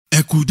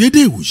kú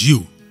dédé ìwòyí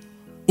o.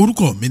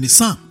 Orúkọ mi ni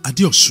Sam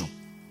Adéọ̀sùn.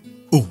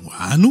 Ohun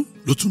Àánú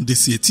ló tún dé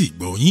sí etí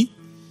ìgbọ́ yín.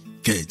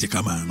 Kẹ́ ẹ jẹ́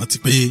ká máa rántí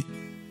pé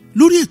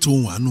lórí ètò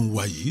Ohun Àánú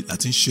wa yìí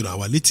láti ń ṣíra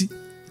wa létí.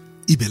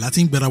 Ibẹ̀ láti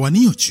ń gbára wa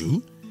níyànjú.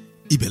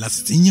 Ibẹ̀ láti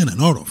ti ń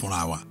yànnàná ọ̀rọ̀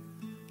fúnra wa.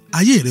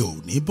 Ayé rẹ ò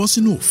ní bọ́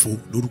sínú òfo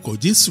lórúkọ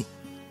Jésù.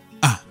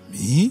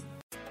 Àmín.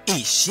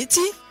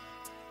 Ìṣítí,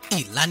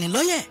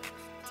 ìlanilọ́yẹ̀,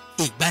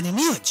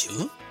 ìgbaniníyànjú,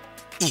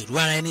 ìrú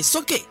ara ẹni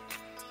sókè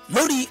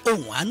lórí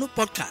Ohun Àánú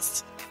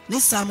podcast ní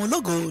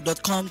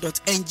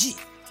samologo.com.ng.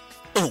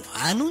 Ohun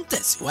Àánú ń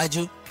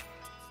tẹ̀síwájú.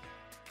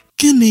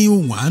 Kí ni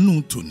Ohun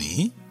Àánú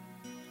tòní?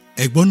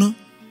 Ẹ̀gbọ́n náà,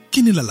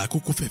 kí ni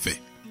lala-koko-fefe?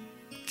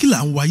 Kí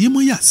là ń wáyé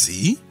mọ́yà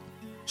sí?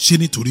 Ṣé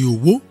nítorí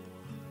owó?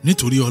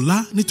 Nítorí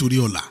ọlá? Nítorí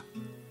ọlà?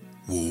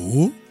 Wò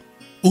ó,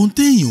 ohun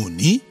téèyàn ò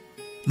ní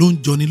ló ń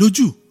jọni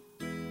lójú.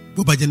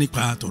 Bó bá jẹ́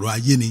nípa tọ̀rọ̀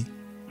ayé ni,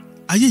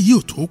 ayé yìí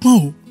ò tó pọ́n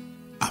o.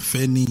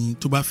 Àfẹ́ ni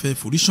tó bá fẹ́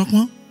forí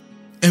ṣánpọ́n.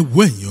 Ẹ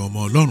wo ẹ̀yin ọmọ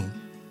Ọlọ́run.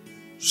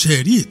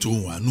 Ṣé rí ètò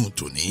Ohun Àánú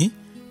tòní?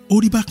 Ó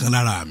rí bákan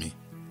lára mi.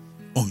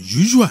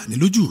 Unusual ní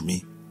lójú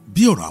mi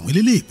bí ọ̀rọ̀ àwọn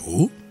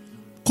eléléèbó.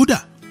 Kódà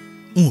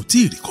n ò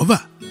tí ì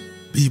recover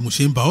bí mo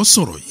ṣe ń bá ọ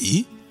sọ̀rọ̀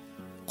yìí.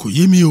 Kò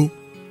yé mi o.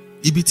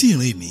 Ibi tí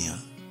ìran ènìyàn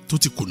tó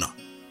ti kùnà,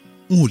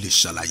 n ò lè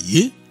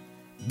ṣàlàyé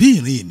bí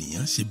ìran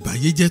ènìyàn ṣe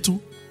báyé jẹ́ tó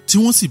tí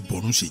wọ́n sì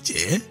bọ̀run ṣe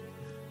jẹ́.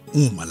 N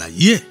ò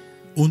màlàyé ẹ̀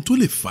ohun tó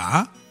lè fà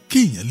á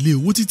kéèyàn lé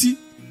owó títí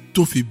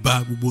tó fi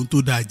ba gbogbo ohun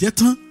tó dáa jẹ́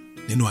tán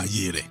nínú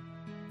ayé rẹ̀.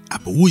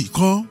 Àbówó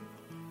ikọ́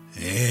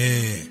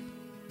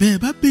bẹ́ẹ̀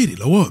bá béèrè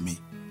lọ́wọ́ mi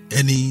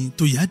ẹni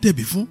tó yá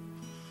dẹ̀bi fún,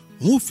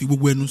 wọn ò fi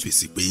gbogbo ẹnu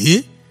fèsì pé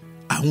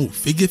àwọn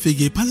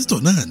òfégéfégé pásítọ̀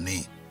náà ni.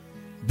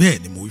 Bẹ́ẹ̀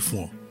ni mo wí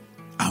fún ọ,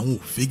 àwọn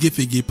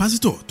òfégéfégé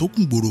pásítọ̀ tó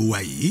kún gbòòrò wa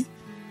yìí,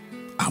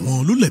 àwọn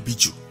ló lẹ̀bi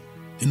jù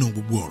nínú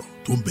gbogbo ọ̀rọ̀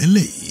tó ń bẹ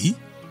ńlẹ̀ yìí.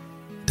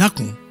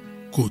 Dákun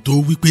kò tó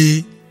wí pé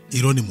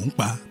irọ́ ni mò ń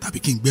pa tàbí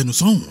kí n gbẹnu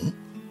sọ́hùn.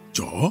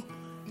 Jọ̀ọ́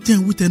jẹ́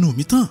n wí tẹnu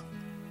mi tán.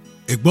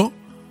 Ẹ gbọ́,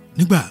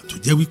 nígbà tó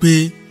jẹ́ wípé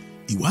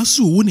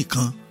ìwàásù owó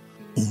nìkan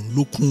òun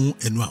ló kún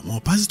ẹnu àwọn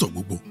pásítọ̀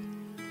gbogbo.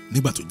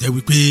 Nígbà tó jẹ́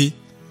wípé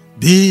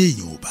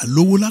béèyàn ò bá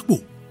lówó lápò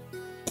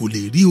kò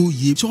lè rí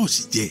oyè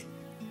ṣọ́ọ̀ṣì jẹ.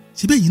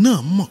 Síbẹ̀ yìí náà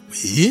mọ̀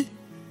pé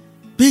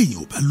béèyàn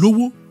ò bá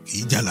lówó kì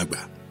í jálàgbà.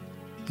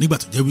 Nígbà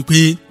tó jẹ́ wípé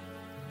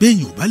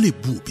béèyàn ò bá lè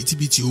bu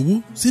òbítíbitì owó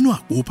sínú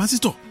àpò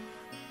pásítọ̀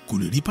kò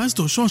lè rí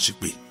pásítọ̀ ṣọ́ọ̀ṣì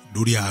pè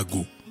lórí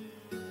aago.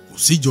 Kò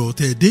síjọ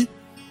tẹ́ ẹ dé,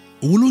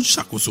 owó ló ń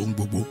ṣàkóso ohun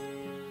gbogbo.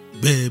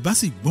 Bẹ́ẹ̀ bá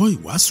sì gbọ́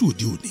ìwàásù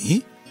òde òní,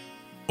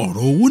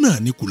 ọ̀rọ̀ owó náà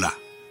ní kùlà.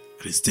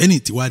 Kìrìsìtẹ́nì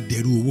ti wá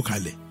dẹrú owó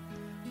kalẹ̀.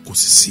 Kò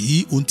sì sí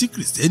ohun tí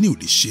kìrìsìtẹ́nì ò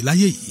lè ṣe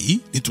láyé yìí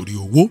nítorí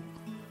owó.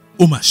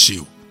 Ó mà ṣe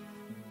o.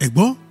 Ẹ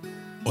gbọ́,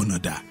 ọ̀nà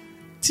dà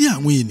tí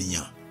àwọn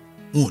ènìyàn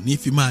wọn ò ní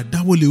fi máa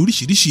dáwọ́lé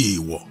oríṣiríṣi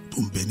èèwọ̀ tó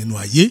ń bẹ nínú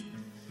ayé.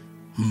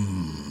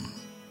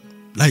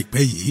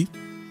 Láìpẹ́ yìí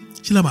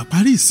ṣé la máa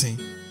parí ìsìn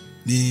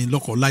ní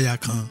lọ́kọláya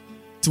kan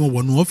tí wọ́n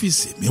wọnú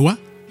ọ́fíìsì mi wá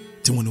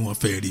tí wọ́n ní wọ́n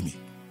fẹ́ rí mi.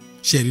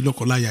 Ṣé ẹ rí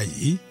lọ́kọláya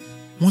yìí?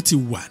 Wọ́n ti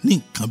wà ní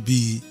nǹkan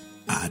bíi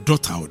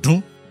 50 ọdún.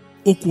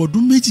 Ó kù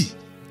ọdún méjì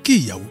kí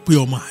ìyàwó pé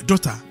ọmọ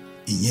 50,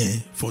 ìyẹn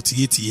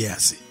 48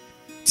 years,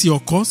 tí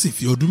ọkọ sì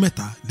fi ọdún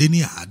 3 lé ní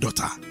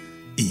 50,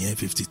 ìyẹn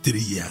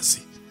 53 years.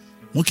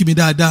 Wọ́n kí mi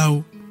dáadáa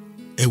o.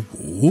 Ẹ wò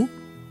ó,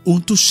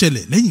 ohun tó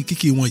ṣẹlẹ̀ lẹ́yìn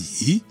kíkí wọn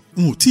yìí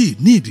n ò tíì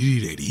ní ìrírí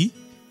rẹ̀ rí.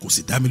 Kò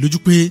sì dá mi lójú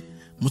pé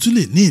mo tún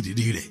lè ní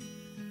ìrírí rẹ̀.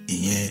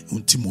 Ìyẹn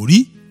ohun tí mo rí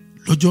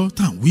lọ́jọ́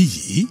tá à ń wí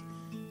yìí.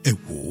 Ẹ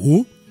wò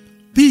ó,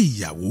 bí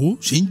ìyàwó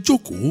ṣe ń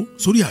jókòó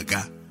sórí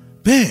àga,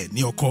 bẹ́ẹ̀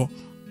ni ọkọ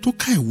tó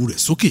ká ẹ̀wù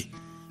rẹ̀ sókè,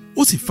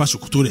 ó sì fa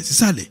ṣòkòtò rẹ̀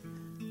sísàlẹ̀.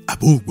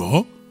 Àbó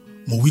gbọ́,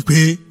 mo wí pé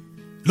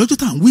lọ́jọ́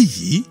tá à ń wí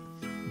yìí,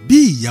 bí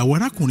ìyàwó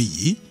arákùnrin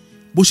yìí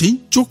bó ṣe ń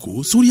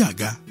jókòó sórí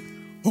àga,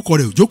 ọkọ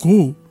rẹ̀ ò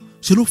jókòó,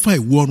 ṣe ló fa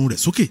ìwọ ọrùn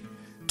rẹ̀ sókè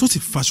tó sì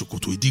fa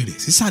ṣòkòtò ìdí rẹ̀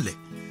sísàlẹ̀.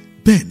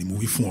 Bẹ́ẹ̀ ni mo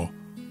wí fún ọ.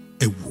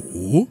 Ẹ wò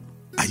ó,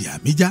 àyà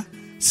mi já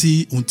sí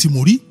ohun tí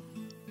mo rí,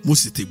 mo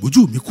sì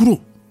tègbójú mi kúrò.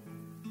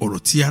 Ọ̀rọ̀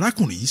tí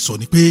arákùnrin yìí sọ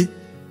ni pé,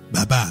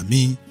 bàbá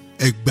mi,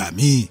 ẹ gbà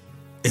mí,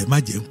 ẹ má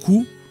jẹ́ n kú.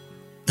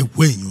 Ẹ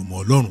wo ẹ̀yin ọmọ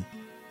Ọlọ́run,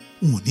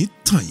 n ò ní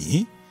tàn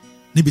yín.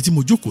 Níbi tí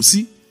mo jókòó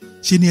sí,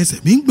 ṣe ni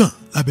ẹsẹ̀ mi ń gbọ̀n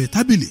lábẹ́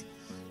tábìlì,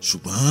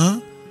 ṣùgbọ́n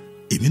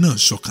èmi náà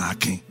ṣọkàn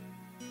akin.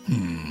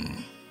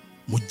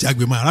 Mo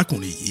jágbe mọ́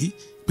arákùnrin yìí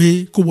pé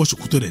kó wọ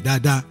ṣòkòtò rẹ̀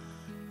dáadáa.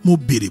 Mo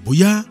béèrè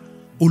bóyá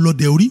ó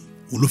lọ́dẹ orí,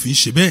 òun ló fi ń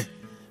ṣe bẹ́ẹ̀.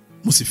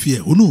 Mo sì fi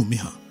ẹ̀hónú mi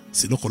hàn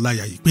sí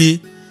lọ́kọláya yìí pé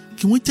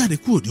kí wọ́n jáde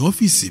kúrò ní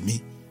ọ́fíìsì mi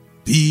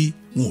bí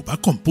wọn ò bá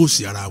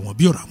kọ̀ǹpóòsì ara wọn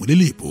bí ọ̀rọ̀ àwọn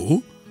eléléèbó.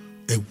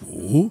 Ẹ wò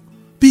ó,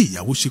 bí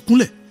ìyàwó ṣe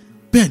kúnlẹ̀,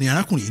 bẹ́ẹ̀ ni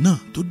arákùnrin náà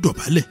tó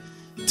dọ̀bálẹ̀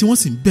tí wọ́n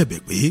sì ń bẹ̀bẹ̀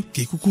pé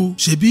kí kúkú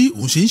ṣe bí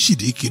òun ṣe ń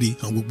ṣìdí kiri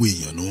àwọn gbogbo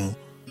èèyàn nu.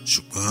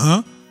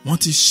 Ṣùgbọ́n wọ́n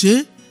ti ṣe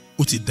é,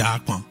 ó ti dáa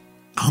pọn.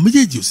 Àwọn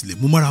méjèèjì ò sì lè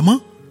mú mọ́ra mọ́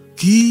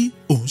kí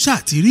òun ṣáà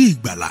ti rí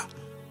ìgbàlà.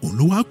 Òun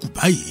ló wá kù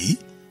báyìí.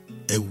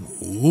 Ẹ wò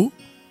ó,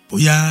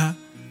 bóyá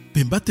bí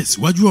n bá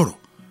tẹ̀síwájú ọ̀rọ̀,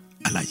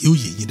 àlàyé ó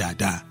yé yín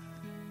dáadáa.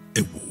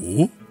 Ẹ wò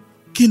ó,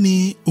 kí ni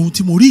ohun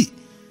tí mo rí?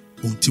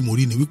 Ohun tí mo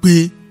rí ni wípé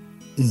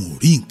n ò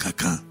rí nǹkan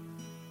kan.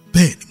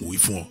 Bẹ́ẹ̀ ni mo wí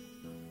fún ọ.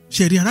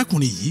 Ṣé rí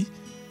arákùnrin yìí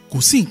kò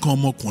sí nǹkan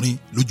ọmọkùnrin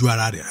lójú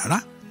ara rẹ̀ rárá.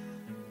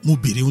 Mo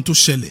béèrè ohun tó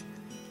ṣẹlẹ̀,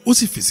 ó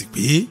sì fèsì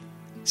pé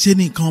ṣé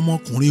ní nǹkan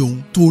ọmọkùnrin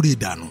òun tó rè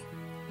dànù.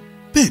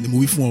 Bẹ́ẹ̀ ni mo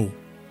wí fún ọ o,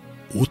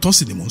 òótọ́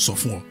sì ni mo ń sọ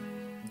fún ọ.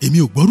 Èmi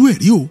ò gbọ́rú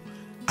ẹ̀rí o,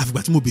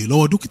 àfìgbà tí mo béèrè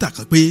lọ́wọ́ dókítà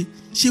kan pé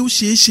ṣé ó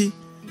ṣeé ṣe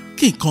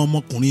kí nǹkan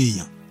ọmọkùnrin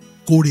èèyàn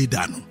kó rè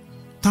dànù,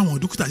 táwọn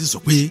dókítà sì sọ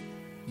pé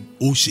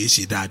ó ṣeé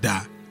ṣe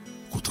dáadáa.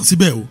 Kò tán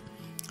síbẹ̀ o,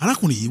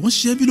 arákùnrin yìí wọ́n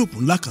ṣe ẹ́ńfílòpù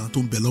ńlá kan tó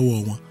ń bẹ lọ́wọ́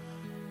wọn,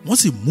 wọ́n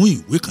sì mú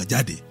ìwé kan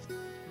jáde,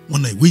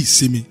 wọ́n na ìwé yìí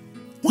sí mi,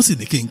 wọ́n sì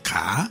ní kí n kà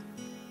á.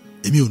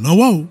 Èmi ò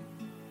náwó o,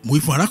 mo wí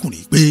fún arákùnrin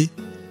yìí pé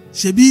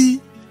ṣebí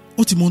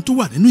ó ti mọ ohun tó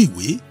wà nínú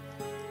ìwé,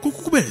 kó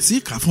kúkú bẹ̀rẹ̀ sí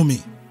kà fún mi.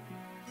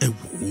 Ẹ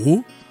wò ó,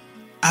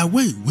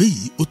 àwẹ̀ ìwé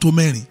yìí ó tó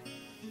 4.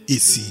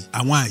 Èsì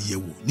àwọn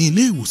àyẹ̀wò ní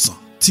ilé ìwòsàn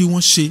tí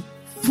wọ́n ṣe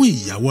fún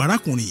ìyàwó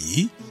arákùnrin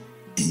yìí,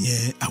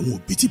 ìyẹn àwọn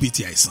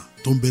òbítíbitì àìsàn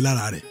tó ń bẹ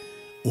lára rẹ̀,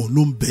 òun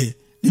ló ń bẹ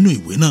nínú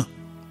ìwé náà.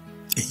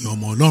 Ẹ̀yin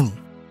ọmọ Ọlọ́run,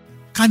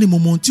 ká ní mo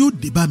mọ ohun tí ó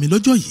dé bá mi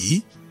lọ́jọ́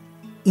yìí,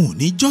 n ò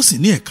ní jọ́sìn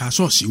ní ẹ̀ka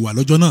ṣọ́ọ̀ṣì wa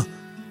lọ́jọ́ náà.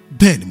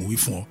 Bẹ́ẹ̀ ni mo wí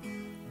fún ọ,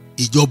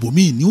 ìjọ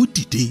bòmíì ni ó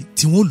dìde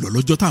tí wọ́n lọ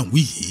lọ́jọ́ tá à ń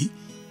wí yìí.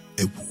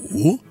 Ẹ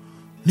wò ó,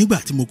 nígbà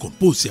tí mo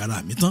compose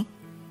ara mi tán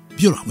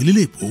bí ọ̀rọ̀ àwọn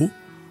elélé ìbò,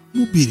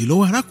 mo béèrè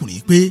lọ́wọ́ arákùnrin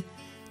yìí pé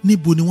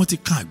níbo ni wọ́n ti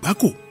kan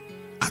àgbákò.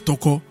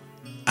 Àtọkọ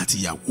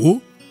àtìyàwó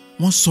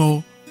wọ́n sọ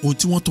ohun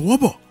tí wọ́n tọwọ́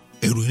bọ̀.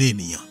 Ẹ̀rù ìran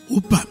ènìyàn ó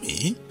bà mí.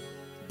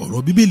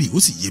 Ọ̀rọ̀ Bíbélì ó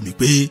sì yé mi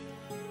pé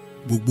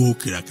gbogbo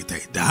kìràkìtà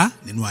ẹ̀dá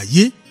nínú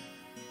ayé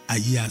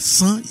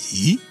asán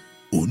yìí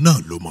òun náà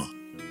ló mọ̀.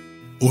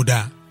 Ó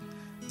dáa,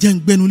 jẹ́ ń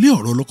gbẹnulé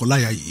ọ̀rọ̀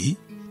lọ́kọláya yìí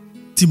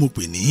tí mo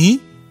pè ní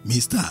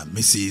Mr. and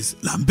Mrs.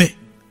 Lambert,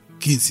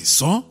 kí n sì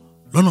sọ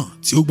lọ́nà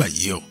tí ó gbà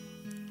yé ọ.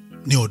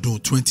 Ní ọdún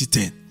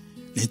 2010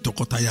 ní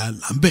tọkọtaya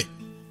Lambert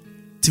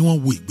tí wọ́n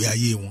wo ìgbé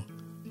ayé wọn,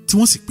 tí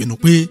wọ́n sì pinnu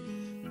pé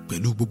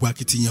pẹ̀lú gbogbo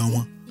akitiyan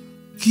wọn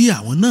kí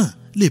àwọn náà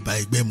lè bá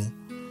ẹgbẹ́ mu,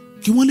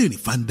 kí wọ́n lè rìn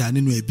fáńdá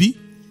nínú ẹbí,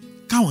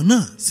 káwọn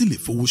náà sì lè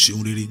fowó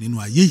ṣeun rere nínú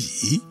ayé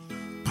yìí.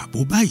 Pàbó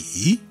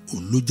báyìí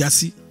òun ló já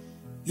sí.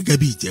 Gẹ́gẹ́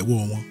bí ìjẹ́wọ́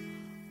wọn,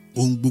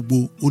 ohun gbogbo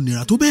ó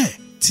nira tó bẹ́ẹ̀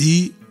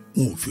tí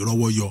wọn ò fi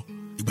rọ́wọ́ yọ.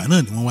 Ìgbà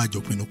náà ni wọ́n wá jọ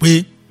pinnu pé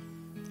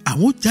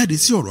àwọn ó jáde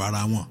sí ọ̀rọ̀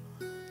ara wọn.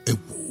 Ẹ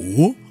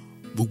wò ó,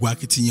 gbogbo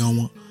akitiyan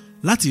wọn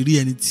láti rí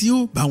ẹni tí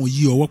ó bá wọn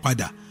yí ọwọ́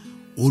padà,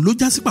 òun ló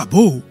já sí pàbó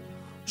o.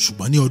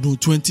 Ṣùgbọ́n ní ọdún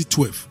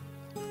 2012,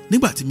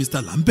 nígbà tí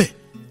Mr. Lambert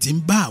ti ń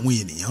bá àwọn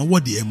ènìyàn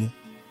wọ́de ẹmu,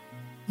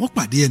 wọ́n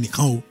pàdé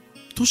ẹnìkan o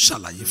tó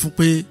ṣàlàyé fún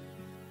pé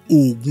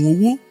oògùn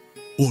owó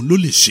òun ló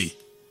lè ṣe.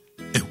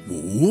 Ẹ wò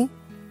ó,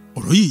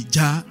 ọ̀rọ̀ yìí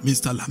já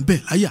Mr.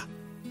 Lambert láyà.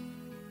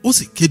 Ó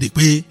sì kéde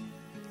pé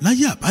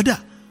láyé àbádà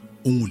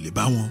òun ò lè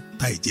bá wọn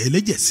ta ẹ̀jẹ̀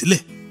ẹlẹ́jẹ̀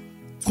sílẹ̀.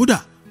 Kódà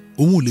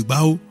òun ò lè gbà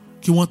ó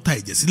kí wọ́n ta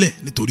ẹ̀jẹ̀ sílẹ̀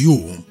nítorí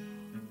òun.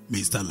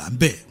 Mr.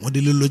 Lambert wọ́n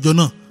délé lọ́jọ́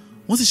náà,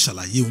 wọ́n sì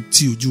ṣàlàyé ohun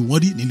tí ojú wọn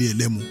rí nílé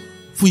ẹlẹ́mu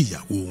fún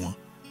ìyàwó wọn.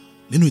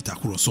 Nínú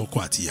ìtàkùrọ̀sọ ọkọ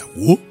àti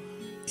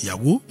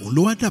ìyàwó òun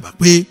ló wá dábàá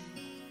pé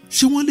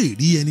ṣé wọ́n lè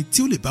rí ẹni tí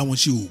ó lè bá wọn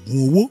ṣe oògùn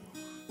owó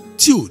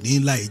tí ò ní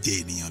la ẹ̀jẹ̀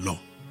ènìyàn lọ.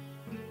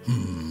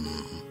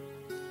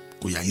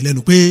 Kò yà yín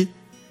lẹ́nu pé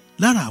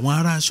lára àwọn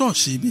ará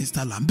ṣọ́ọ̀ṣì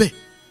Mr. Lambert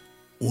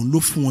òun ló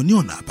fún wọn ní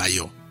ọ̀nà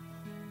àbáyọ.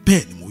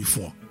 Bẹ́ẹ̀ ni mo wí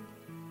fún ọ.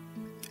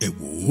 Ẹ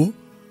wò ó,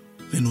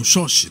 nínú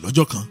ṣọ́ọ̀ṣì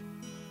lọ́jọ́ kan,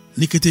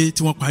 ní kété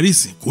tí wọ́n parí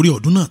ìsìn kórè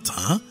ọdún náà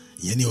tán,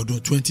 ìyẹn ní ọdún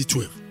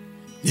 2012,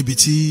 níbi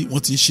tí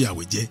wọ́n ti ń ṣe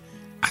àwẹ̀jẹ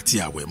àti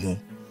àwẹ̀mu,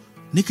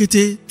 ní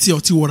kété tí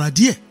ọtí wọra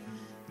díẹ̀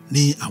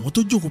ni àwọn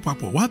tó jókòó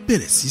papọ̀ wá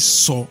bẹ̀rẹ̀ sí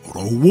sọ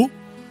ọ̀rọ̀ owó.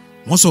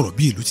 Wọ́n sọ̀rọ̀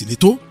bí ìlú ti le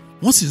tó,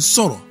 wọ́n sì ń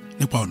sọ̀rọ̀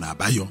nípa ọ̀nà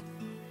àbáyọ.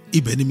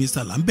 Ibẹ̀ ni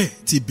Mr. Lambert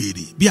ti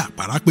béèrè bí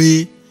àpárá pé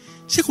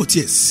ṣé kò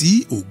tiẹ̀ sí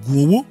oògùn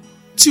owó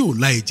tí ò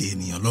la ẹ̀jẹ̀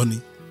ènìyàn lọ ni.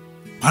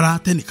 Para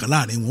tẹnìkan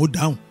láàrin wọn ó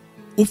dáhùn,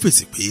 ó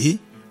fèsì pé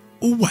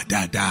ó wà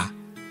dáadáa.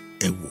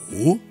 Ẹ wò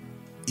ó,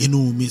 inú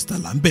Mr.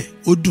 Lambert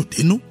ó dùn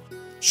dénú,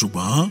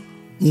 ṣùgbọ́n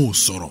wọn ò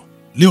sọ̀rọ̀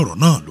lé ọ̀rọ̀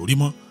náà lórí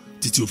mọ́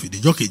títí ó fi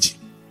dijọ́ kejì.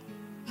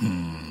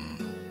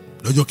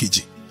 Lọ́jọ́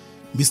kejì,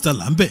 Mr.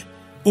 Lambert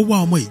ó wá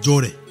ọmọ ìjọ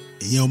rẹ̀,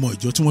 ìyẹn ọmọ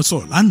ìjọ tí wọ́n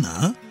sọ̀rọ̀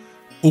lánàá,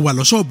 ó wá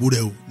lọ ṣọ́ọ̀bù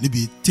rẹ̀ o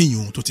níbi téyìn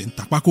ohun tó ti ń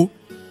ta pákó.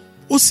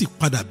 Ó sì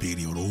padà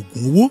béèrè ọ̀rọ̀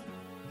oògùn owó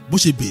bó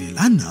ṣe béèrè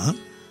lánàá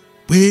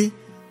pé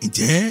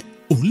ǹjẹ́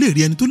òun lè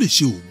rí ẹni tó lè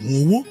ṣe oògùn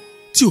owó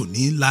tí ò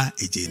ní la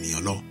ẹ̀jẹ̀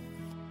ènìyàn lọ.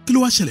 Kí ló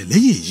wá ṣẹlẹ̀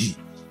lẹ́yìn èyí?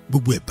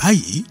 Gbogbo ẹ̀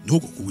báyìí ni ó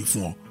kúkú wí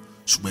fún ọ,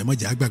 ṣùgbọ́n ẹ má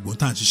jẹ́ àgbàgbọ́n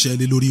tá à ń ṣiṣẹ́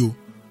lé lórí o.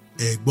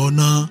 Ẹ gbọ́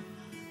náà,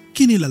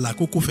 kí ni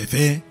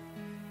lala-koko-fefe?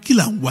 Kí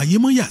là ń wáyé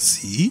mọ́ yà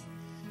sí?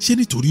 Ṣé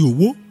nítorí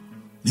owó,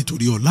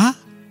 nítorí ọlá,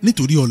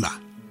 nítorí ọlà?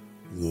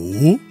 Wò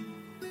ó,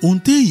 ohun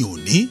téèyàn ò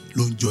ní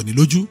ló ń jọni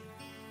lójú.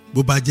 Bó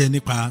bá jẹ́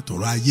nípa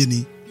tọ̀rọ̀ ayé ni,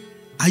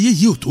 ayé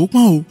yìí ò tó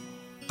pọ́n o,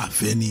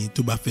 àfẹ́ni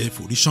tó bá fẹ́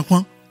forí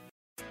ṣánpọ́n.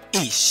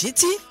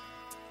 Ìṣítí,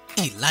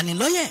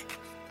 ìlanilọ́yẹ̀,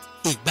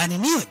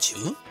 ìgbaniníyànjú,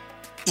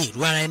 ìrú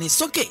ara ẹni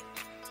sókè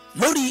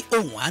lórí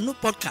Ohun Aanu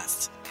podcast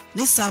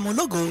ní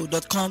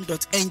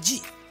samologo.com.ng.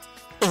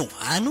 Ohun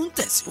Aanu ń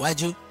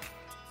tẹ̀síwájú.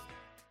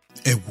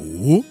 Ẹ wò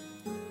ó,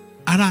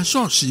 ará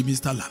ṣọ́ọ̀ṣì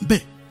Mr.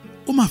 Lambert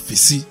ó máa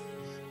fèsì.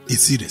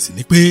 Èsì rẹ̀ sì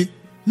ni pé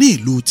ní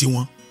ìlú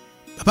tiwọn,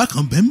 bàbá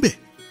kan bẹ́ẹ̀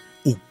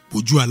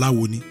ògbójú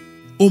aláwo ni,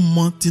 ó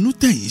mọ tinú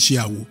tẹ̀yìn ṣe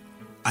àwo.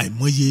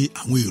 àìmọye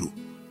àwọn èrò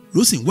ló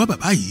sì ń wá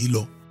bàbá yìí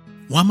lọ.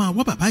 Wọ́n á máa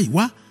wá bàbá yìí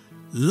wá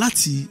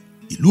láti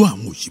ìlú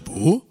àwọn òyìnbó.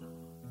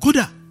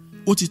 Kódà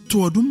ó ti tó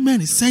ọdún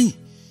 4 sẹ́yìn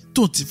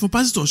tó ti fún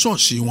pásítọ̀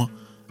ṣọ́ọ̀ṣì wọn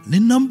ní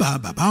nọ́mbà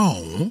bàbá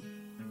ọ̀hún.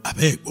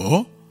 Àbẹ́ ẹ̀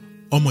gbọ́,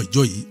 ọmọ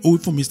ìjọ yìí ó wí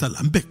fún Mr.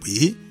 Lambert pé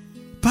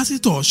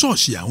pásítọ̀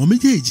ṣọ́ọ̀ṣì àwọn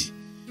méjèèjì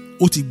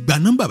ó ti gba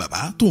nọ́mbà bàbá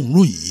tó ń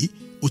ròyìn yìí,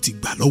 ó ti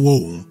gbà lọ́wọ́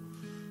òun.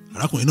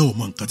 Arákùnrin náà ò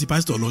mọ nǹkan tí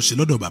pásítọ̀ lọ ṣe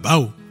lọ́dọ̀ bàbá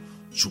o,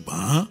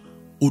 ṣùgbọ́n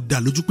ó dá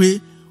lójú pé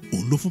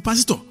òun ló fún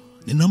pásítọ̀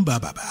ní nọ́mbà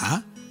bàbá.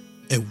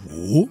 Ẹ wò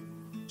ó,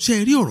 ṣe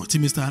rí ọ̀rọ̀ tí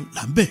Mr.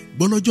 Lambert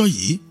gbọ́ lọ́jọ́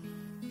yìí,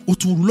 ó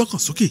tún ru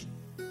lọ́kàn sókè.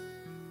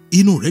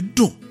 Inú rẹ̀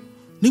dùn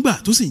nígbà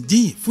tó sì ń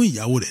jíyìn fún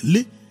ìyàwó rẹ̀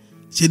ńlé.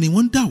 Ṣe ni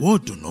wọ́n ń dáwọ́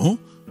ọ̀dùnnú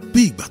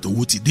bí ìgbà tó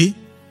wó ti dé.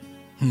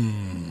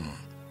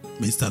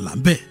 Mr.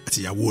 Lambert àti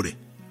ìyàwó rẹ̀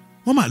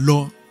wọ́n máa lọ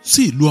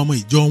sí ìlú ọmọ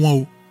ìjọ wọn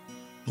o,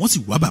 wọ́n sì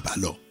wá bàbá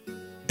lọ.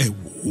 Ẹ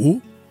wò ó,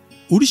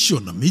 oríṣi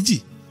ọ̀nà méjì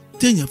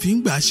téèyàn fi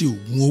ń gbà ṣe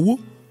oògùn owó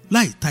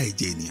láì ta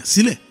ẹ̀jẹ̀ ènìyàn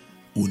sílẹ̀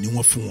ò ní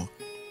wọ́n fún wọn.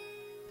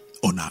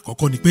 Ọ̀nà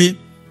àkọ́kọ́ ni pé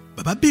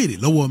bàbá béèrè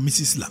lọ́wọ́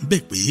Mrs.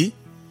 Lambert pé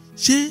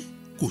ṣé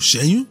kò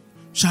ṣẹ́yún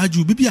ṣáájú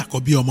bíbí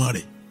àkọ́bí ọmọ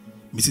rẹ̀.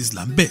 Mrs.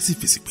 Lambert sì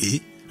fèsì pé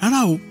rárá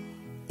o,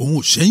 òun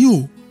ò ṣẹ́yún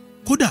o,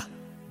 kódà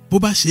bó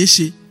bá ṣeé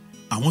ṣe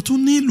àwọn tún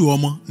nílò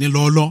ọmọ ní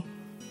lọ́ọ́lọ́.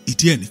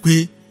 Ìdí ẹ̀ ni pé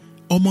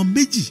ọmọ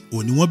méjì ò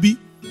ní wọ́n bí,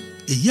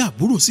 èyí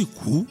àbúrò sì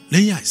kú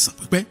lẹ́yìn àìsàn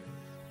pípẹ́.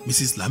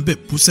 Mrs. Lambert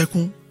bú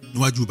sẹ́kún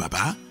níwájú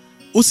bàbá,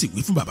 ó sì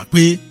wí fún bàbá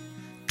pé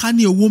ká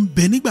ní owó ń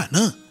bẹ nígbà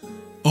náà,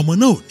 ọmọ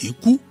náà ò ní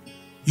kú,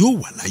 yóò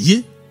wà láyé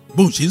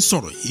bóun ṣe ń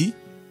sọ̀rọ̀ yìí.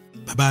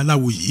 Bàbá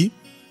aláwo yìí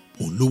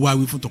òun ló wá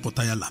wí fún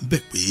tọkọtaya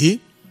Lambert pé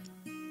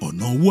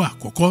ọ̀nà owó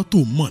àkọ́kọ́ tó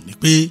mọ̀ ni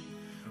pé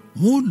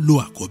wọ́n ó lo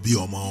àkọ́bí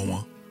ọmọ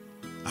wọn.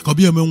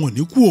 Àkọ́bí ọmọ wọn ò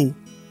ní kú o,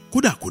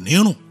 kódà kò ní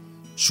rùn,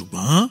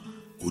 ṣùgbọ́n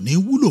kò ní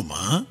wúlò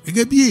mọ́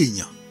gẹ́gẹ́ bí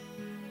èèyàn.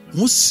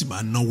 Wọ́n sì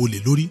máa náwó lé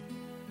lórí.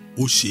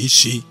 Ó ṣeé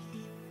ṣe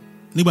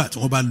nígbà tí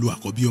wọ́n bá lo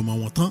àkọ́bí ọmọ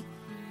wọn tán,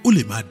 ó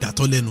lè máa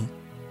dàtọ́ lẹ́nu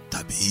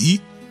tàbí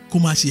kó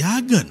máa ṣe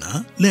àgànná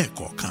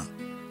lẹ́ẹ̀kọ̀ọ̀kan.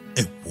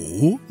 Ẹ wò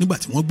ó, nígbà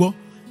tí wọ́n gbọ́,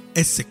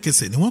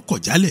 ẹsẹ̀kẹsẹ̀ ni wọ́n kọ̀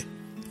jálẹ̀.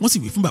 Wọ́n sì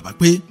wí fún bàbá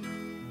pé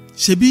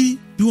ṣebí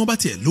bí wọ́n bá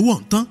tiẹ̀ lówó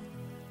ń tán,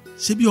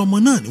 ṣebí ọmọ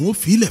náà ni wọ́n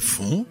fi ilẹ̀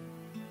fún,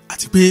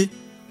 àti pé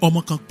ọmọ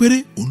kan péré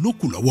òun ló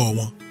kù lọ́wọ́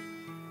wọn.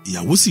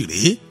 Ìyàwó sì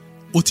rèé,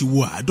 ó ti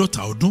wọ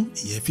 50 ọdún,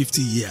 ìyẹn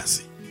 50 years.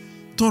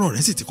 Tọ́rọ̀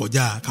rẹ̀ sì ti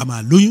kọjá ká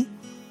máa lóyún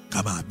ká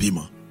máa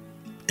bímọ.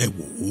 Ẹ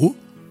wò ó,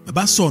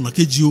 bàbá sọ ọ̀nà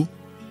kejì o.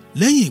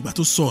 Lẹ́yìn ìgbà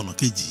tó sọ ọ̀nà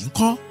kejì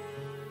ńkọ́,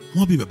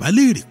 wọ́n bi bàbá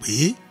léèrè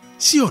pé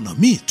ṣé ọ̀nà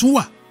míì tún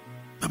wà.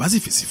 Bàbá sì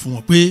fèsì fún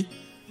wọn pé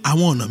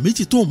àwọn ọ̀nà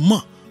méjì tó ń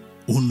mọ̀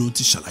òun ló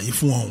ti ṣàlàyé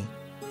fún wọn.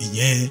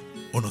 Ìyẹn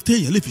ọ̀nà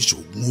téèyàn lè fi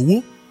ṣògùn owó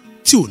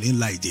tí ò ní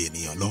la ẹ̀jẹ̀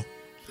ènìyàn lọ.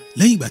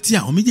 Lẹ́yìn ìgbà tí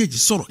àwọn méjèèjì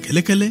sọ̀rọ̀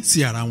kẹ́lẹ́kẹ́lẹ́ sí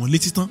ara wọn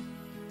létí tán,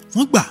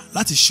 wọ́n gbà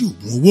láti ṣí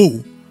ògùn owó o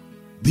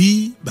bí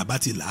bàbá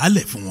ti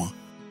làálẹ̀ fún wọn.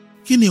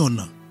 Kí ni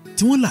ọ̀nà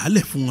tí wọ́n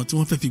làálẹ̀ fún wọn tí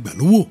wọ́n fẹ́ fi gbà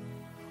lówó?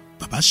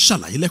 Bàbá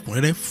ṣàlàyé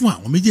lẹ́kùnrẹ́rẹ́ fún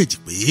àwọn méjèèjì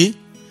pé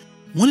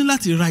wọ́n ní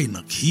láti ra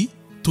ìnàkí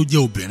tó jẹ́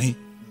obìnrin.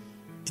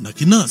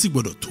 Ìnàkí náà sì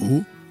gbọ́dọ̀ tó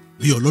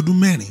bí ọlọ́dún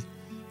 4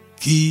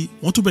 kí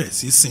wọ́n tó bẹ̀rẹ̀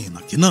sí sin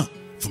ìnàkí náà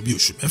fún bí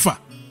oṣù 6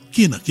 kí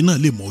ìnàkí náà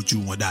lè mọ ojú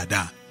wọn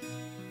dáadáa.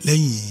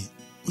 Lẹ́yìn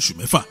oṣù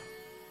 6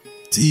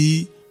 tí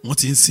wọ́n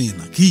ti ń sin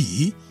ìnàkí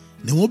yìí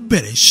ni wọ́n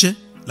bẹ̀rẹ̀ iṣẹ́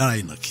lára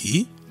ìnàkí.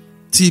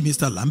 Tí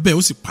Mr. Lambert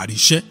ó sì parí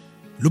iṣẹ́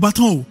ló bá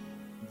tán o,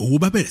 owó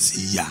bá bẹ̀rẹ̀ sí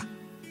í yá.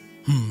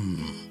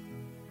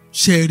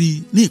 Ṣé ẹ rí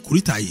ní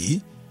ìkóríta yìí,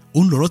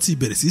 òun lọ̀rọ̀ ti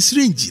bẹ̀rẹ̀ sí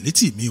síríǹjì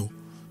létí mi o,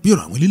 bí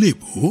ọ̀rọ̀ àwọn ilé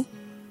ìbò.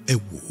 Ẹ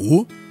wò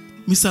ó,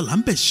 Mr.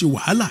 Lambert ṣe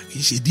wàhálà kì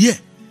í ṣe díẹ̀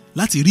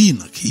láti rí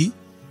ìnàkí.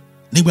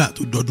 Nígbà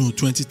tó dọdún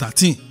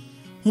 2013,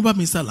 wọ́n bá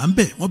Mr.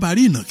 Lambert wọ́n bá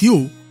rí ìnàkí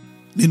o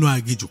nínú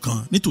aginjù kan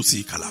nítòsí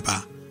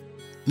Calabar.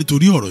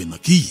 Nítorí ọ̀rọ̀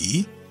ìnàkí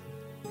yìí,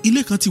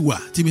 ilé kan ti wà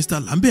tí Mr.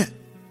 Lambert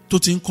tó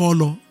ti ń kọ́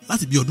lọ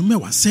láti bí ọdún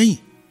 10 sẹ́yìn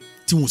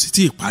tí wọn ò sì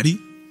tí ì parí.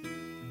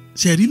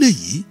 Ṣé rí lè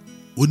yìí,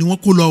 ó ní wọ́n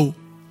kó lọ o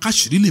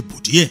káṣírí lè bò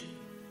díẹ̀,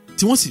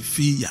 tí wọ́n sì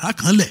fi yàrá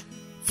kan lẹ̀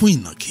fún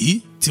ìnàkí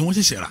tí wọ́n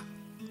ṣẹ̀ṣẹ̀ rà.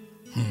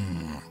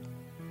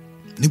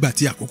 Nígbà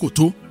tí àkókò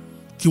tó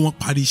kí wọ́n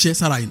parí iṣẹ́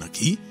sára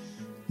ìnàkí,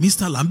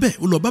 Mr. Lambert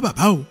ó lọ bá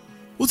bàbá o,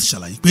 ó sì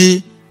ṣàlàyé pé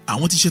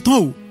àwọn ti ṣetán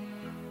o.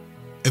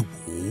 Ẹ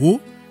wò ó,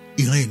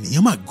 ìran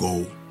ènìyàn mà gọ̀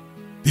o.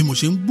 Bí mo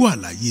ṣe ń gbọ́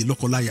àlàyé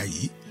lọ́kọláya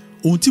yìí,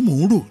 ohun tí mò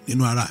ń rò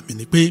nínú ara mi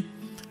ni pé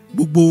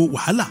gbogbo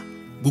wàhálà,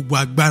 gbogbo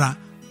agbára,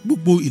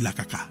 gbogbo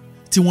ìlàkàkà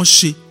tí wọ́n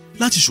ṣe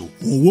láti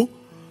ṣògùn owó,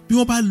 bí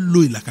wọ́n bá lo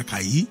ìlàkàkà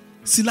yìí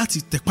sí láti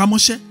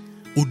tẹpámọ́ṣẹ́,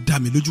 ó dá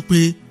mi lójú pé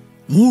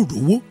wọ́n ò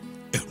rówó,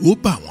 ẹ̀rù ó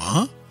bà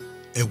wọ́n.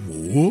 Ẹ wò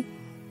ó,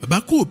 bàbá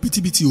kó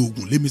bítíbitì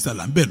oògùn lé Mr.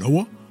 Lambert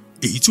lọ́wọ́,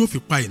 èyí tí ó fi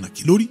pa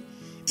ìnàkí lórí,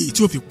 èyí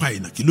tí ó fi pa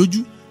ìnàkí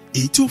lójú,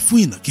 èyí tí ó fún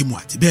ìnàkí mu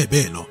àti bẹ́ẹ̀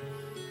bẹ́ẹ̀ lọ.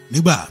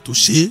 Nígbà tó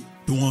ṣe é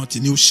bí wọ́n ti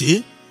ní ó ṣe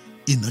é,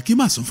 ìnàkí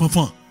mà sún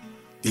fọ́nfọ́n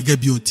gẹ́gẹ́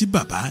bí ohun tí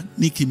bàbá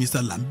ní kí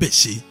Mr. Lambert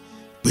ṣe,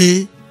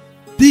 pé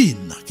bí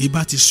ìnàkí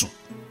bá ti sùn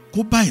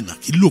kó bá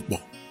ìnàkí lò pọ̀.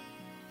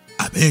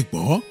 Àbẹ́ ẹ̀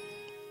gbọ́,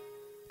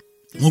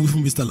 wọ́n wí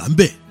fún Mr.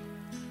 Lambert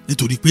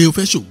nítorí pé ó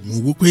fẹ́ ṣògùn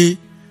owó pé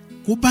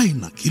kó bá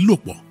ìnàkí lò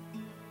pọ̀.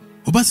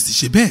 Ó bá sì ti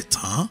ṣe bẹ́ẹ̀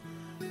tán,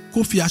 kó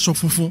fi aṣọ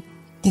funfun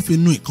kó fi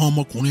nu nǹkan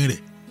ọmọkùnrin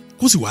rẹ̀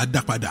kó sì wáá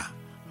dá padà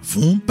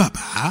fún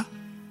bàbá.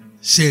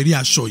 ṣe rí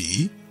aṣọ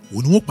yìí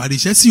òun ni wọ́n parí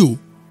iṣẹ́ sí o,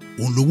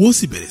 òun lówó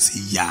sì bẹ̀rẹ̀ sí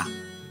í yá.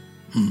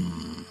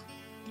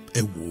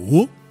 ẹ wò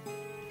ó,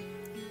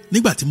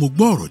 nígbà tí mo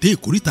gbọ́ ọ̀rọ̀ dé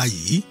ìkóríta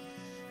yìí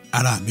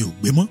ara mi ò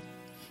gbé mọ́.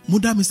 mo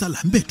dá Mr.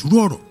 Lambert dúró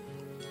ọ̀rọ̀,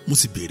 mo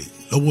sì béèrè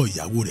lọ́wọ́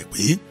ìyàwó rẹ̀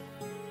pé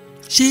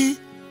ṣé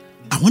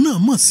àwọn náà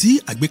mọ̀ sí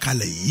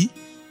àgbékalẹ̀ yìí,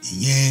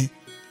 ìyẹn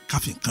ká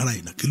fi nǹkan ra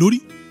ìnàkí lórí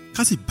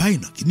ká sì bá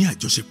ìnàkí ní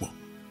àjọṣepọ̀.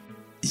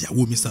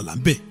 ìyàwó Mr.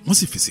 Lambert wọ́n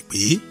sì fèsì pé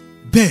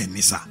bẹ́ẹ̀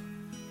ni sà.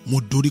 mo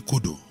dorí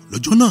kodò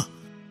lọ́jọ́ náà,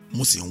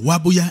 mo sì ń wá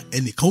bóyá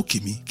ẹnìkan ó kì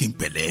mí kí n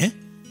pẹ̀lẹ́.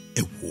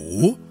 ẹ wò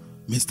ó,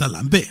 Mr.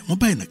 Lambert wọ́n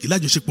bá ìnàkí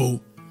lájọṣepọ̀ o.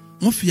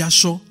 wọ́n fi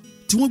aṣọ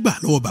tí wọ́n gbà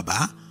lọ́wọ́ bàbá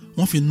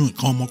wọ́n fi nu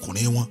nǹkan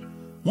ọmọkùnrin wọn,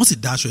 wọ́n sì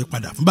dá aṣọ yìí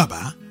padà fún bàbá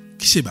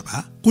kí ṣe bàbá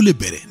kó lè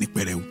bẹ̀rẹ̀ ní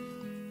pẹrẹu.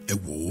 ẹ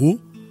wò ó,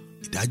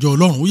 ìdájọ́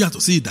Ọlọ́run ó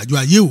yàtọ̀ sí ìdájọ́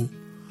ayé o.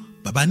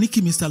 bàbá ní kí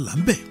Mr.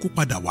 Lambert kó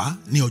padà wá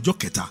ní ọjọ́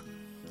kẹta,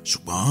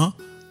 ṣùgbọ́n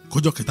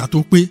kọjọ́ kẹta tó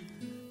pé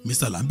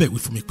Mr. Lambert wí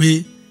fún mi pé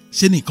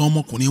ṣé nìkan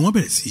ọmọkùnrin wọn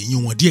bẹ̀rẹ̀ sí í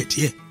yún wọn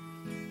díẹ̀díẹ̀.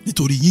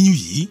 nítorí yíyún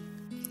yìí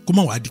kó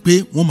má wàá di pé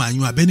wọ́n máa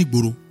yún abẹ́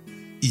nígboro,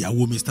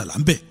 ìyàwó Mr.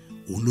 Lambert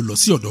òun ló lọ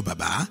sí ọ̀dọ̀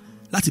bàbá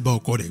láti bá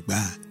ọkọ rẹ̀ gba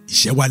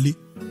iṣẹ́ wálé.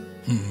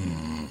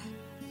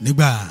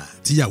 nígbà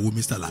tí ìyàwó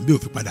Mr. Lambert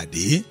ò fi padà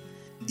dé,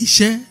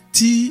 iṣẹ́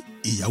tí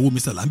ìyàwó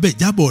Mr. Lambert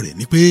jábọ̀ rẹ̀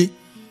ni pé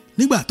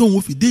nígbà tóun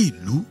ó fi dé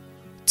ìlú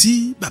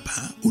tí bàbá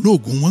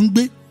olóògùn wọn ń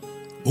gbé,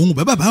 òun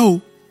bá bàbá o.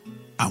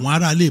 àwọn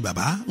aráalé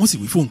bàbá wọ́n sì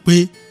wí fóun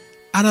pé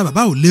ara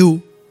bàbá ò lé o,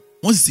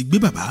 wọ́n sì ti gbé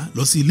bàbá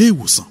lọ sí ilé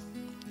ìwòsàn.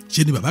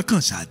 ṣe ni bàbá kàn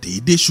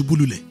ṣàdédé ṣubú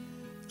lulẹ̀.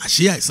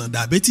 àṣé àìsàn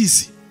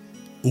diabẹ́tìsì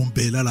ó ń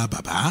bẹ lára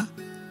bàbá,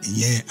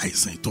 ìyẹn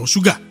àìsàn ìtọ̀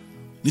ṣúgà.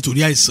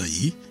 nítorí àìsàn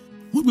yìí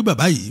wọ́n gbé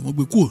bàbá yìí wọ́n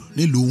gbé kúrò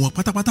nílùú wọn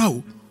pátápátá o,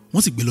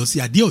 wọ́n sì gbé lọ sí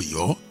Adé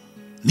Ọ̀yọ́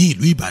ní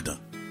ìlú Ìbàdàn.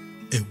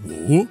 ẹ wò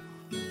ó,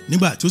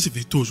 nígbà tí ó sì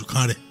fi tó oṣù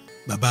kan rẹ̀,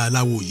 bàbá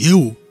aláwo yé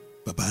o,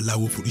 bàbá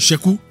aláwo forí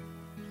ṣẹ́kú.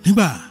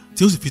 nígbà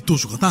tí ó sì fi tó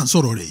oṣù kan tá à ń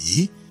sọ̀rọ̀ rẹ̀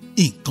yìí,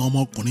 nǹkan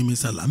ọmọkùnrin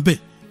Mr.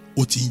 Lambert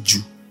ó ti ń ju.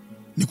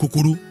 ní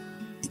kúkúrú,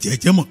 ǹjẹ́ ẹ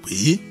jẹ́ mọ̀ pé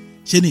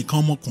ṣé ní nǹkan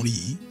ọmọkùnrin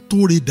yìí tó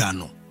rè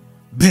dànù?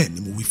 bẹ́ẹ̀ ni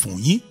mo wí fún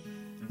yín.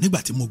 nígbà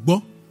tí mo gbọ́,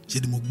 ṣe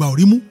ni mo gbá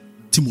orí mú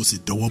tí mo sì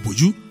dọwọ́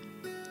bojú.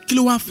 kí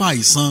ló wá fa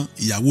àìsàn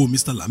ìyàwó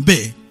Mr.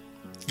 Lambert?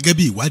 gẹ́gẹ́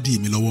bí ìwádìí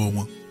mi lọ́wọ́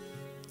wọn,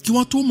 kí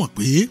wọ́n tó mọ̀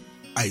pé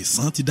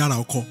àìsàn ti dára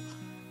ọkọ,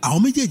 àwọn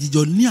méjèèjì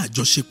jọ ní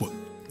àjọṣepọ̀,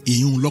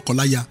 ìyún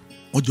lọ́kọláya,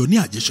 wọ́n jọ ní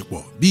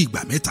àjọṣepọ̀ bí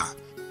ìgbà 3.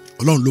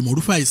 Ọlọ́run ló mọ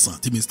irúfẹ́ àìsàn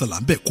tí Mr.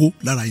 Lambert kó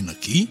lára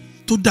ìnàkí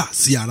tó dà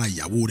sí ara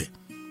ìyàwó rẹ̀.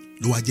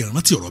 ló wá jẹ́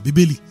ìrántí ọ̀rọ̀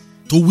Bíbélì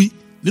tó wí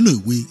nínú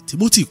ìwé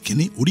Timothy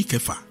kinni orí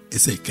 6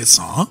 ẹsẹ̀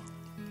 9,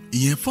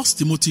 ìyẹn 1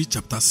 Timothy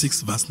chapter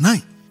 6 verse 9.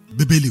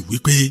 Bíbélì wí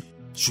pé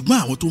ṣùgbọ́n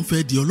àwọn tó ń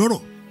fẹ́ di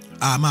ọlọ́rọ̀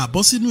a máa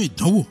bọ́ sínú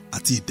ìdánwò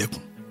àti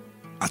ìdẹkùn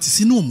àti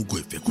sínú òmùgọ̀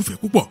ìfẹ́kúfẹ̀ẹ́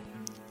púpọ̀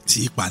tí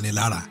í pani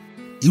lára,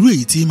 irú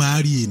èyí tí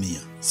máa rí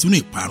ènìyàn sínú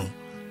ìparun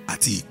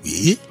àti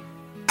ìgbé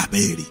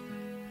abẹ́rẹ́.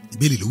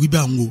 Bíbélì ló wí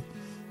bá ń wo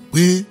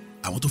pé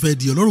àwọn tó fẹ́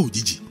di ọlọ́rọ̀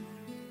òjijì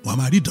wọ́n á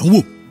máa rí ìdánwò,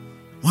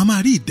 wọ́n á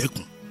máa rí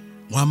ìdẹkùn,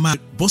 wọ́n á máa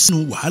bọ́ sínú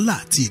wàhálà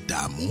àti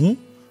ìdààmú,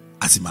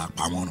 a sì máa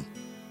pa wọ́n run.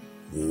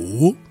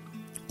 wò ó,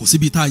 kò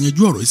síbi tá a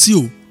yanjú ọ̀rọ̀ sí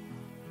o,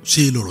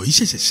 ṣe lọ̀rọ̀ yìí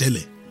ṣẹ̀ṣẹ̀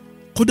ṣẹlẹ̀.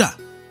 kódà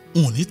n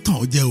ò ní tàn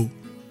ọ́ jẹ o,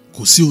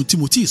 kò sí ohun tí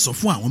mo tíì sọ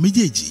fún àwọn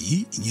méjèèjì yìí,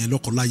 ìyẹn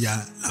lọ́kọláya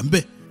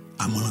Lambert.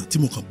 àmọ̀ràn tí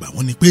mo kàn gbà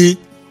wọ́n ni pé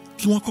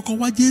kí wọ́n kọ́kọ́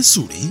wá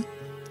Jésù rí,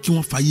 kí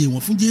wọ́n fàyè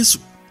wọn fún Jésù,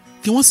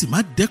 kí wọ́n sì má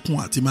dẹ́kun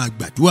àti máa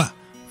gbàdúrà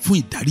fún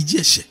ìdáríjì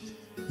ẹ̀ṣẹ̀.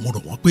 mo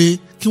rọ̀ wọ́n pé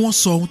kí wọ́n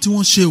sọ ohun tí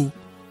wọ́n ṣe o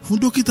fún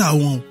dókítà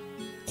wọn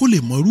kó lè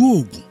mọ irú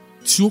oògùn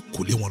tí ó kò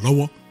lé wọn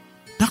lọ́wọ́.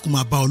 dákun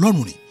máa bá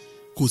Ọlọ́run rìn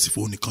kó o sì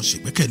fòun nìkan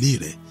ṣègbẹ́kẹ̀lé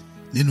rẹ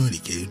nínú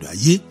ìrìnkèrindò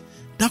ayé.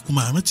 dákun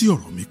máa rántí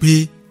ọ̀rọ̀ mi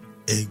pé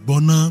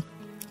ẹ̀gbọ́n náà,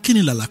 kí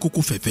ni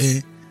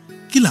lala-koko-fefe?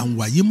 kí là ń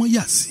wáyé mọ́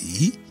yà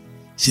sí?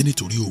 ṣé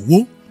nítorí owó,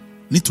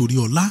 nítorí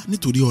ọlá,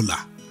 nítorí ọlà?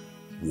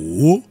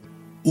 wò ó,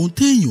 ohun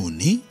téèyàn ò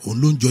ní òun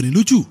ló ń jọni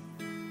lójú.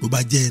 bó bá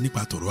jẹ́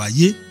nípa tọ̀rọ̀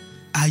ayé,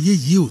 ayé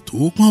yìí ò tó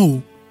pọ́n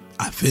o.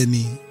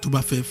 àfẹ́ni tó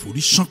bá fẹ́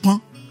forí ṣánpọ́n,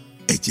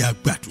 ẹ jẹ́ á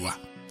gbàdúrà.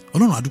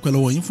 Ọlọ́run a dúpẹ́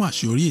lọ́wọ́ yín fún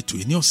àṣeyọrí ètò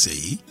yìí ní ọ̀sẹ̀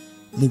yìí.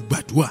 mo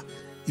gbàdúrà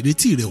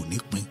ìrètí rẹ ò ní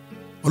pin,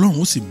 Ọlọ́run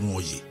ó sì mú ọ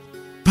yè.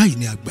 báyìí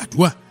ni a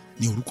gbàdúrà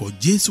ní orúkọ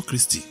Jésù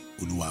Kristi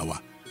Olúwa wa,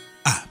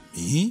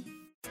 àmín.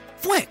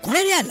 fún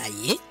ẹ̀kúnrẹ́rẹ́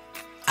àlàyé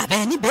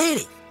àbẹ́ ní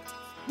béèrè,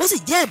 bó sì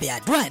jẹ́ ẹ̀bẹ̀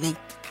àdúrà ni,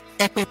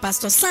 ẹ pè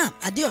Pastor Sam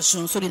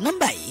Adéọ̀sùn sórí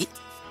nọ́mbà yìí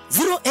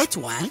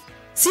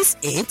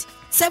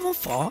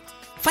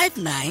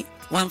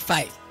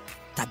 08168745915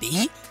 tàbí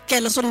kẹ́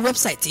ẹ lọ sórí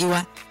wẹ́bsáìtì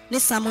wa ní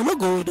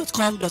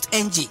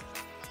samologo.com.ng.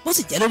 bó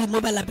sì jẹ́ lórí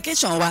mobile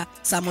application wa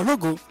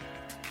Samologo,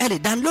 ẹ lè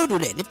dáńlóòdù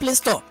rẹ̀ ní Play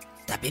Store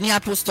tàbí ní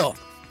Apple Store,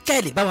 kẹ́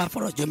ẹ lè bá wa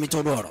fọ̀rọ̀ jomi tó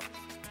rọrọ̀.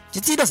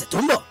 títí dọ̀sẹ̀ tó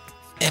ń bọ̀,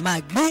 ẹ máa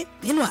gbé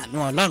nínú àánú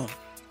Ọlọ́run.